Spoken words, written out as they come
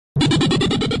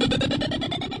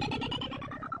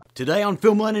Today on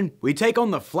Film Learnin, we take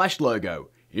on the Flash logo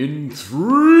in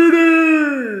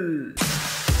 3D!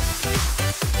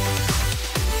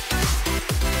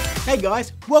 Hey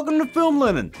guys, welcome to Film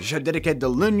Learnin, the show dedicated to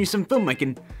learning you some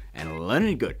filmmaking and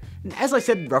learning good. And as I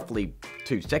said roughly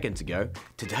 2 seconds ago,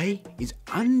 today is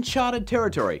uncharted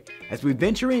territory as we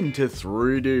venture into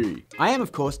 3D. I am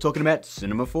of course talking about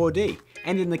Cinema 4D,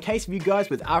 and in the case of you guys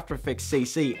with After Effects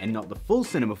CC and not the full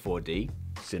Cinema 4D,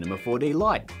 Cinema 4D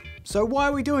Lite. So why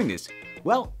are we doing this?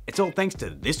 Well, it's all thanks to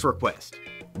this request.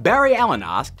 Barry Allen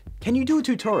asked, can you do a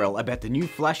tutorial about the new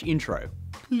Flash intro?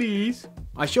 Please?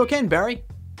 I sure can, Barry.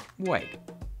 Wait,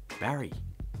 Barry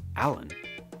Allen?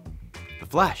 The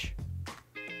Flash?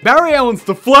 Barry Allen's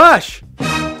The Flash!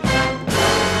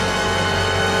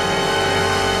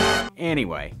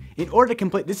 Anyway, in order to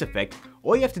complete this effect,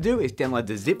 all you have to do is download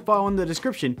the zip file in the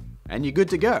description and you're good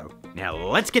to go. Now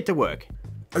let's get to work.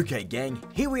 Okay gang,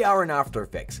 here we are in After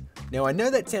Effects. Now I know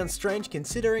that sounds strange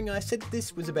considering I said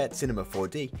this was about Cinema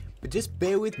 4D, but just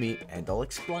bear with me and I'll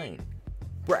explain.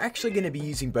 We're actually going to be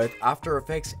using both After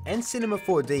Effects and Cinema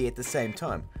 4D at the same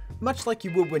time, much like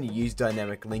you would when you use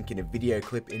dynamic link in a video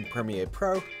clip in Premiere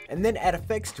Pro and then add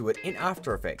effects to it in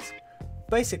After Effects.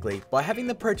 Basically, by having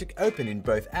the project open in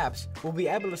both apps, we'll be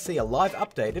able to see a live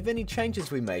update of any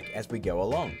changes we make as we go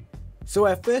along. So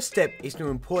our first step is to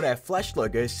import our Flash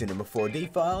logo Cinema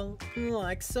 4D file,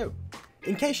 like so.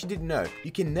 In case you didn't know,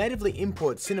 you can natively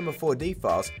import Cinema 4D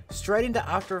files straight into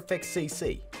After Effects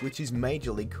CC, which is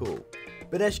majorly cool.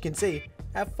 But as you can see,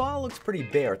 our file looks pretty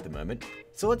bare at the moment,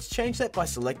 so let's change that by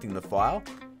selecting the file,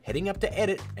 heading up to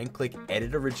Edit and click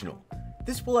Edit Original.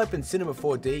 This will open Cinema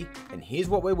 4D, and here's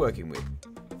what we're working with.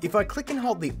 If I click and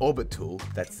hold the Orbit tool,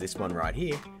 that's this one right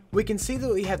here, we can see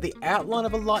that we have the outline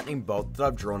of a lightning bolt that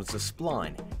I've drawn as a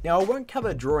spline. Now I won't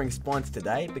cover drawing splines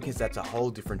today because that's a whole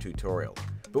different tutorial.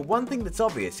 But one thing that's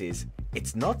obvious is,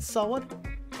 it's not solid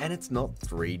and it's not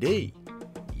 3D.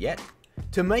 Yet.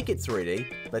 To make it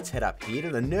 3D, let's head up here to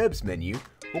the NURBS menu,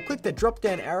 we'll click the drop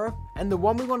down arrow and the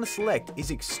one we want to select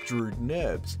is Extrude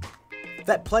NURBS.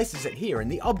 That places it here in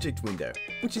the object window,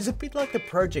 which is a bit like the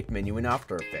project menu in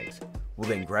After Effects. We'll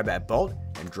then grab our bolt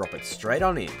and drop it straight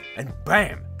on in, and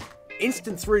BAM!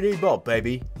 Instant 3D bolt,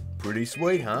 baby. Pretty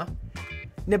sweet, huh?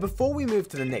 Now before we move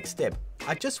to the next step,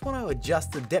 I just want to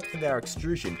adjust the depth of our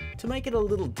extrusion to make it a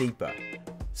little deeper.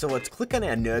 So let's click on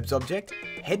our NURBS object,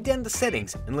 head down to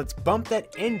settings, and let's bump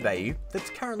that end value,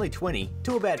 that's currently 20,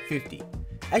 to about 50.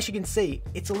 As you can see,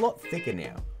 it's a lot thicker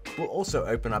now. We'll also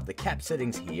open up the cap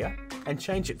settings here, and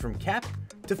change it from cap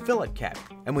to fillet cap,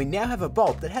 and we now have a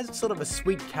bolt that has sort of a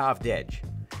sweet carved edge.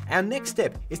 Our next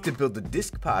step is to build the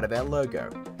disc part of our logo.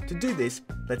 To do this,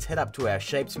 let's head up to our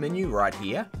shapes menu right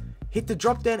here, hit the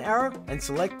drop down arrow and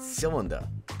select cylinder.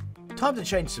 Time to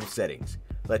change some settings.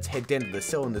 Let's head down to the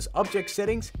cylinder's object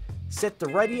settings, set the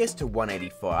radius to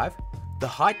 185, the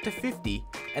height to 50,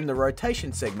 and the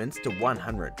rotation segments to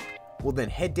 100. We'll then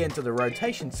head down to the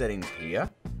rotation settings here,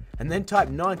 and then type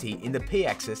 90 in the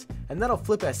P-axis, and that'll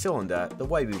flip our cylinder the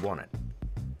way we want it.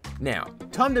 Now,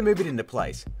 time to move it into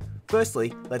place.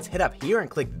 Firstly, let's head up here and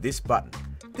click this button.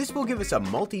 This will give us a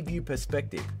multi-view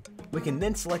perspective. We can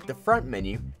then select the front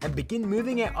menu and begin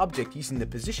moving our object using the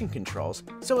position controls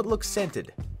so it looks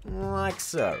centered, like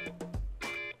so.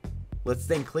 Let's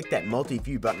then click that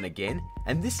multi-view button again,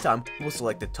 and this time we'll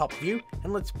select the top view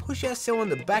and let's push our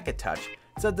cylinder back a touch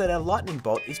so that our lightning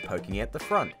bolt is poking out the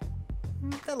front.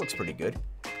 That looks pretty good.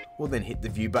 We'll then hit the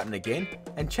view button again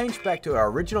and change back to our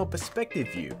original perspective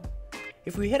view.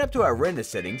 If we head up to our render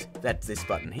settings, that's this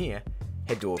button here,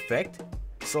 head to Effect,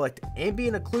 select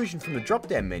Ambient Occlusion from the drop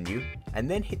down menu, and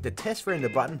then hit the Test Render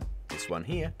button, this one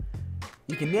here,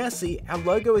 you can now see our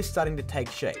logo is starting to take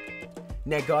shape.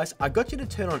 Now guys, I got you to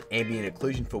turn on Ambient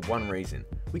Occlusion for one reason.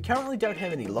 We currently don't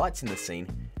have any lights in the scene,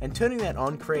 and turning that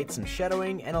on creates some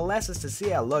shadowing and allows us to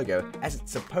see our logo as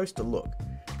it's supposed to look.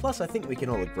 Plus I think we can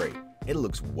all agree, it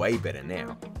looks way better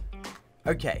now.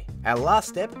 Okay, our last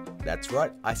step, that's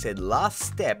right, I said last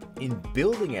step in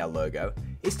building our logo,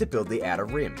 is to build the outer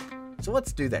rim. So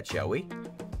let's do that, shall we?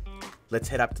 Let's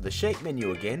head up to the shape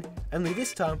menu again, only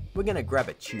this time we're going to grab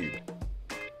a tube.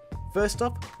 First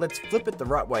off, let's flip it the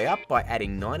right way up by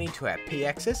adding 90 to our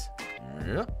P-axis.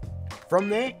 From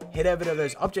there, head over to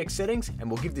those object settings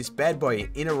and we'll give this bad boy an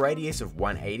inner radius of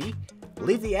 180,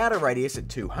 leave the outer radius at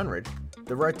 200,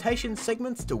 the rotation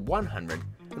segments to 100,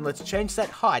 and let's change that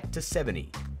height to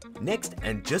 70. Next,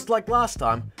 and just like last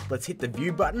time, let's hit the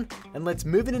view button and let's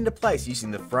move it into place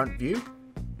using the front view.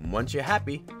 And once you're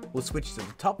happy, we'll switch to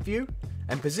the top view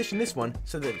and position this one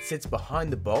so that it sits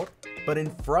behind the bolt but in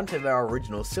front of our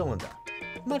original cylinder,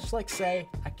 much like say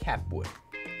a cap would.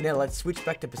 Now let's switch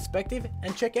back to perspective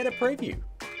and check out a preview.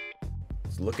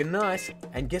 It's looking nice,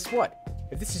 and guess what?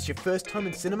 If this is your first time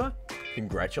in cinema,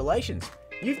 congratulations,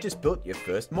 you've just built your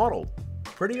first model.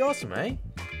 Pretty awesome, eh?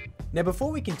 Now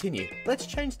before we continue, let's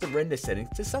change the render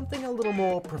settings to something a little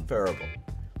more preferable.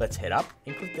 Let's head up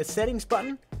and click the settings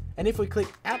button, and if we click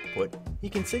output,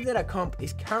 you can see that our comp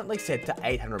is currently set to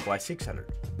 800 by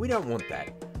 600. We don't want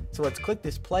that. So let's click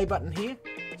this play button here,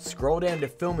 scroll down to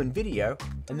film and video,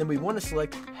 and then we want to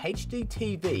select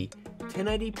HDTV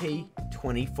 1080p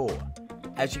 24.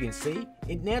 As you can see,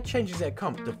 it now changes our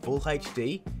comp to full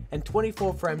HD and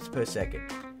 24 frames per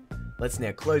second. Let's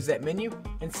now close that menu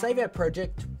and save our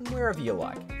project wherever you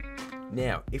like.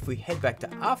 Now, if we head back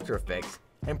to After Effects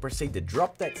and proceed to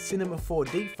drop that Cinema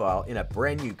 4D file in a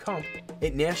brand new comp,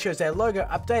 it now shows our logo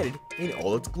updated in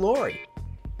all its glory.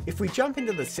 If we jump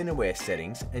into the Cineware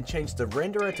settings and change the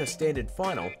renderer to standard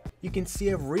final, you can see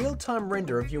a real-time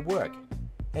render of your work.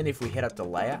 And if we head up to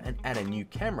layer and add a new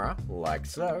camera, like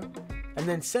so, and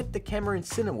then set the camera in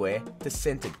Cineware to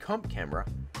centered comp camera,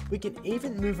 we can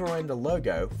even move around the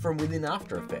logo from within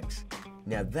After Effects.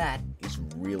 Now that is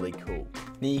really cool.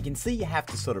 Now you can see you have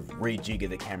to sort of rejigger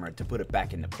the camera to put it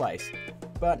back into place,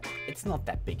 but it's not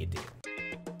that big a deal.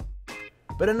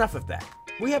 But enough of that.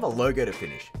 We have a logo to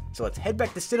finish, so let's head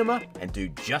back to Cinema and do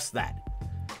just that.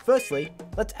 Firstly,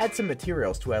 let's add some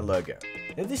materials to our logo.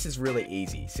 Now this is really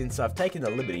easy since I've taken the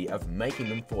liberty of making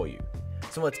them for you.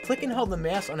 So let's click and hold the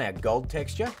mouse on our gold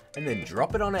texture and then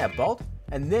drop it on our bolt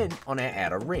and then on our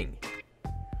outer ring.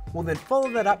 We'll then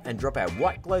follow that up and drop our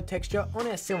white glow texture on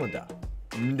our cylinder.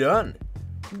 Done!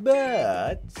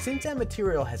 But since our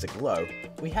material has a glow,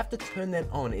 we have to turn that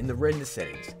on in the render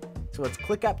settings. So let's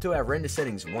click up to our render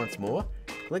settings once more,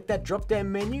 click that drop down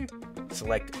menu,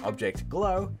 select Object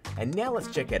Glow, and now let's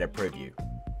check out a preview.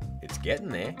 It's getting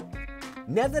there.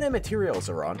 Now that our materials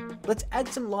are on, let's add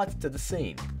some lights to the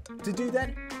scene. To do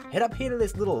that, head up here to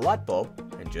this little light bulb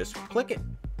and just click it.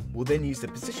 We'll then use the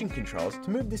position controls to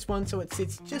move this one so it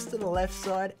sits just to the left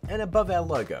side and above our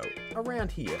logo,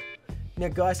 around here. Now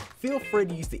guys, feel free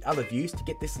to use the other views to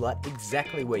get this light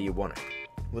exactly where you want it.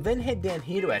 We'll then head down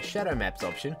here to our shadow maps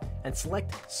option and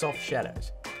select soft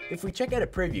shadows. If we check out a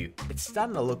preview, it's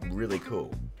starting to look really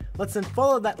cool. Let's then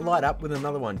follow that light up with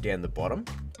another one down the bottom,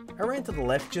 around to the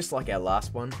left just like our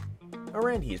last one,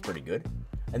 around here is pretty good,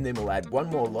 and then we'll add one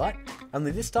more light,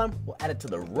 only this time we'll add it to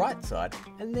the right side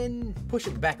and then push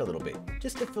it back a little bit,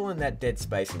 just to fill in that dead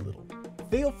space a little.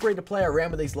 Feel free to play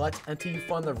around with these lights until you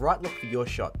find the right look for your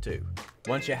shot too.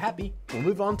 Once you're happy, we'll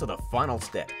move on to the final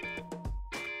step.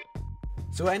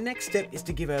 So our next step is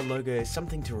to give our logo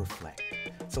something to reflect.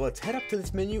 So let's head up to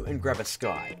this menu and grab a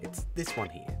sky. It's this one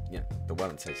here, the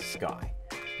one that says sky.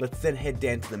 Let's then head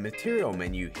down to the material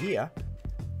menu here,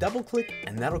 double click,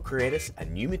 and that'll create us a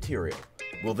new material.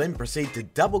 We'll then proceed to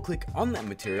double click on that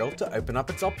material to open up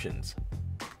its options.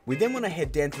 We then want to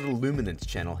head down to the luminance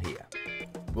channel here.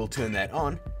 We'll turn that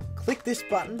on, click this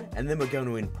button, and then we're going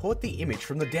to import the image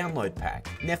from the download pack.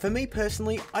 Now for me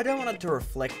personally, I don't want it to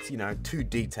reflect, too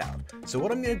detailed. So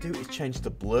what I'm going to do is change the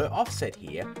blur offset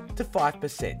here to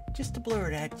 5%, just to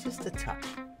blur it out just a touch.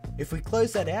 If we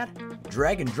close that out,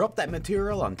 drag and drop that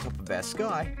material on top of our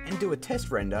sky, and do a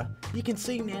test render, you can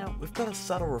see now we've got a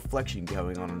subtle reflection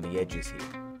going on the edges here.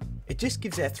 It just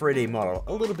gives our 3D model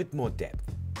a little bit more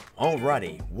depth.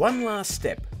 Alrighty, one last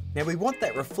step. Now we want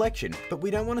that reflection, but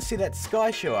we don't want to see that sky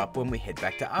show up when we head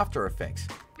back to After Effects.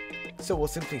 So we'll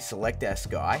simply select our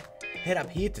sky, head up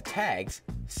here to tags,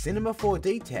 Cinema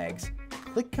 4D tags,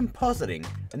 click compositing,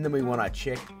 and then we want to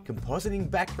check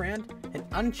compositing background and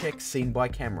uncheck scene by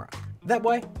camera. That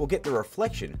way we'll get the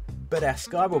reflection, but our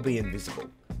sky will be invisible.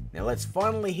 Now let's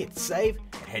finally hit save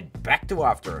and head back to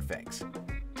After Effects.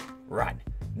 Right,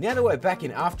 now that we're back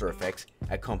in After Effects,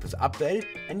 our comp is updated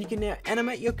and you can now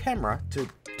animate your camera to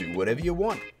do whatever you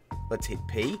want. Let's hit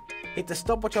P, hit the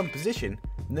stopwatch on position,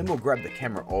 and then we'll grab the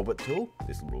camera orbit tool,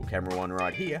 this little camera one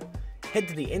right here, head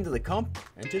to the end of the comp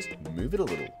and just move it a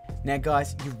little. Now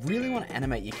guys, you really want to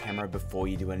animate your camera before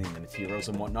you do any of the materials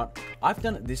and whatnot. I've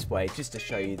done it this way just to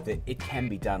show you that it can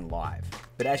be done live.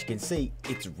 But as you can see,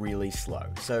 it's really slow,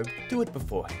 so do it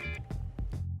beforehand.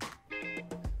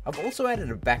 I've also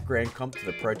added a background comp to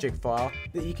the project file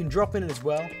that you can drop in as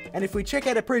well, and if we check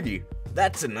out a preview,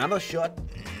 that's another shot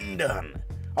done.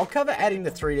 I'll cover adding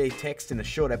the 3D text in a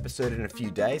short episode in a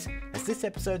few days, as this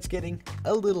episode's getting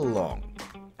a little long.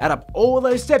 Add up all of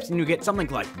those steps and you'll get something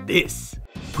like this.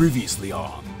 Previously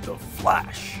on The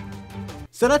Flash.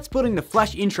 So that's putting the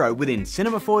Flash intro within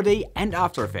Cinema 4D and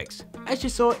After Effects. as you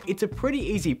saw, it's a pretty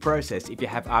easy process if you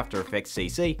have After Effects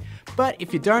CC, but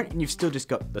if you don't and you've still just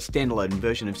got the standalone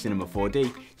version of Cinema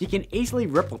 4D, you can easily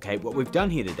replicate what we've done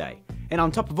here today. And on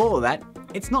top of all of that,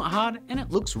 it's not hard and it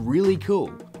looks really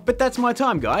cool. But that's my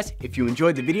time, guys. If you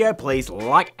enjoyed the video, please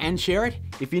like and share it.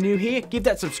 If you're new here, give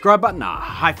that subscribe button a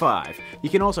high five. You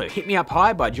can also hit me up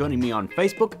high by joining me on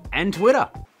Facebook and Twitter.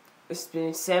 This has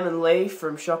been Sam and Lee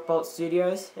from Shockbolt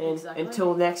Studios, and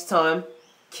until next time,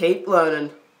 keep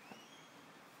learning.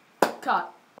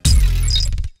 Cut.